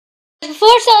Before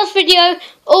I start this video,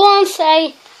 all I'll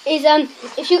say is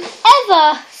if you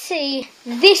ever see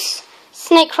this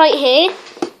snake right here,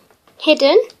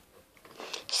 hidden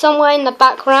somewhere in the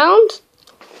background,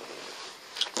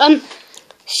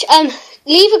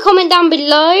 leave a comment down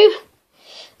below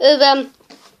of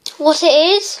what it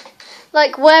is,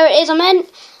 like where it is I meant,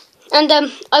 and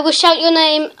I will shout your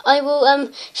name. I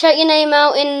will shout your name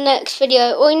out in the next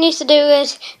video. All you need to do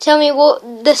is tell me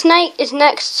what the snake is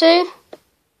next to.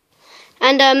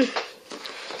 And,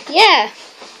 yeah,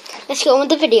 let's get on with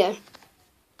the video.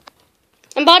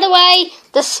 And by the way,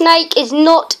 the snake is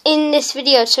not in this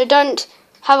video, so don't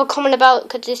have a comment about it,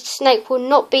 because this snake will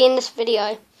not be in this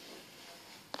video.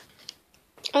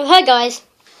 Oh, hi guys.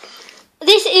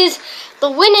 This is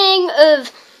the winning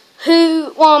of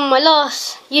who won my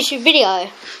last YouTube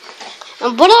video.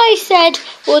 And what I said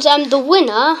was the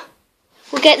winner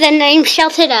will get their name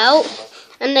shouted out.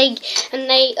 And they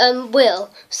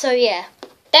will. So yeah,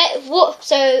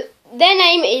 so their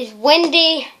name is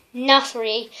Wendy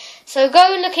Nasri. So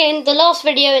go look in the last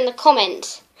video in the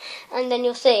comments, and then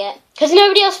you'll see it. Because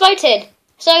nobody else voted.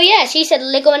 So yeah, she said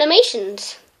Lego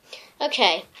Animations.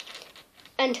 Okay,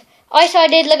 and I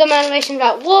did Lego Animations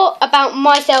about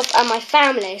myself and my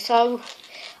family. So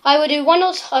I would do one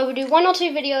or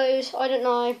two videos. I don't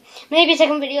know. Maybe a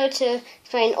second video to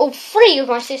explain all three of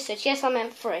my sisters. Yes, I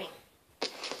meant three.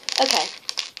 Okay,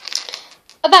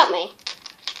 about me.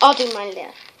 I'll do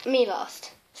me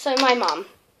last. So my mum.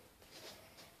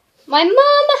 My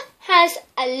mum has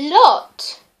a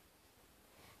lot.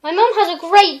 My mum has a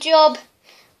great job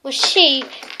where she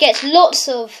gets lots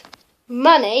of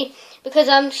money because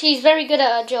she's very good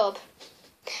at her job.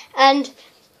 And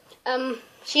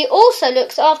she also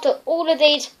looks after all of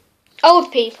these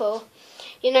old people.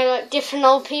 You know, like different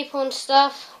old people and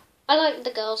stuff. I like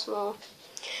the girls more.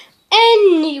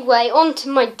 Anyway, on to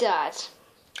my dad.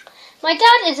 My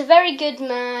dad is a very good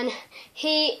man.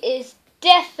 He is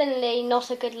definitely not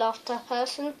a good laughter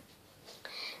person.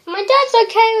 My dad's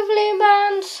okay with Lego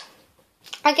bands,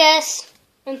 I guess.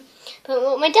 But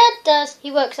what my dad does, he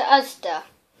works at Asda.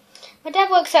 My dad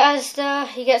works at Asda.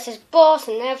 He gets his boss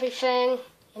and everything.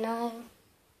 You know,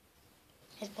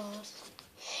 his boss.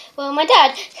 Well, my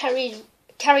dad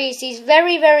carries these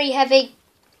very, very heavy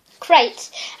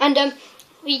crates, and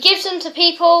he gives them to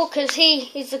people because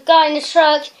he's the guy in the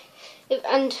truck.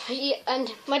 And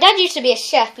my dad used to be a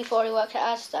chef before he worked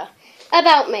at Asda.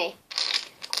 About me.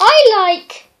 I'm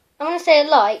going to say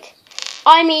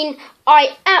I mean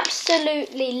I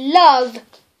absolutely love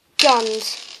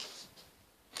guns.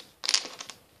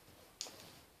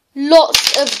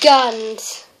 Lots of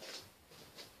guns.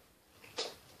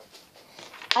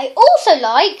 I also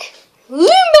like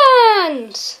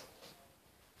Loomans.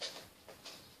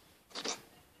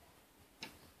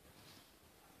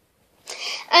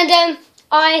 And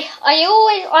I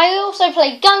also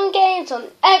play gun games on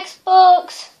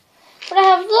Xbox. But I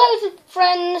have loads of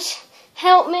friends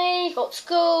help me. Got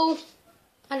school.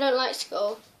 I don't like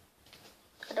school.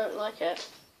 I don't like it.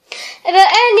 But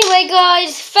anyway,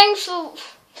 guys, thanks for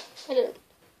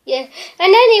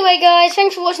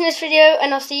watching this video,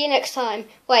 and I'll see you next time.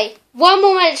 Wait, one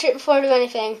more magic trick before I do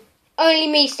anything. Only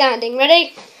me standing.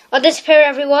 Ready? I'll disappear,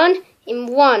 everyone. In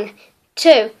 1,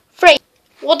 2, 3.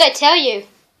 What did I tell you?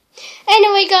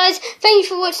 Anyway guys, thank you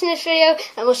for watching this video,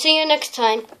 and we'll see you next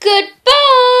time.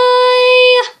 Goodbye!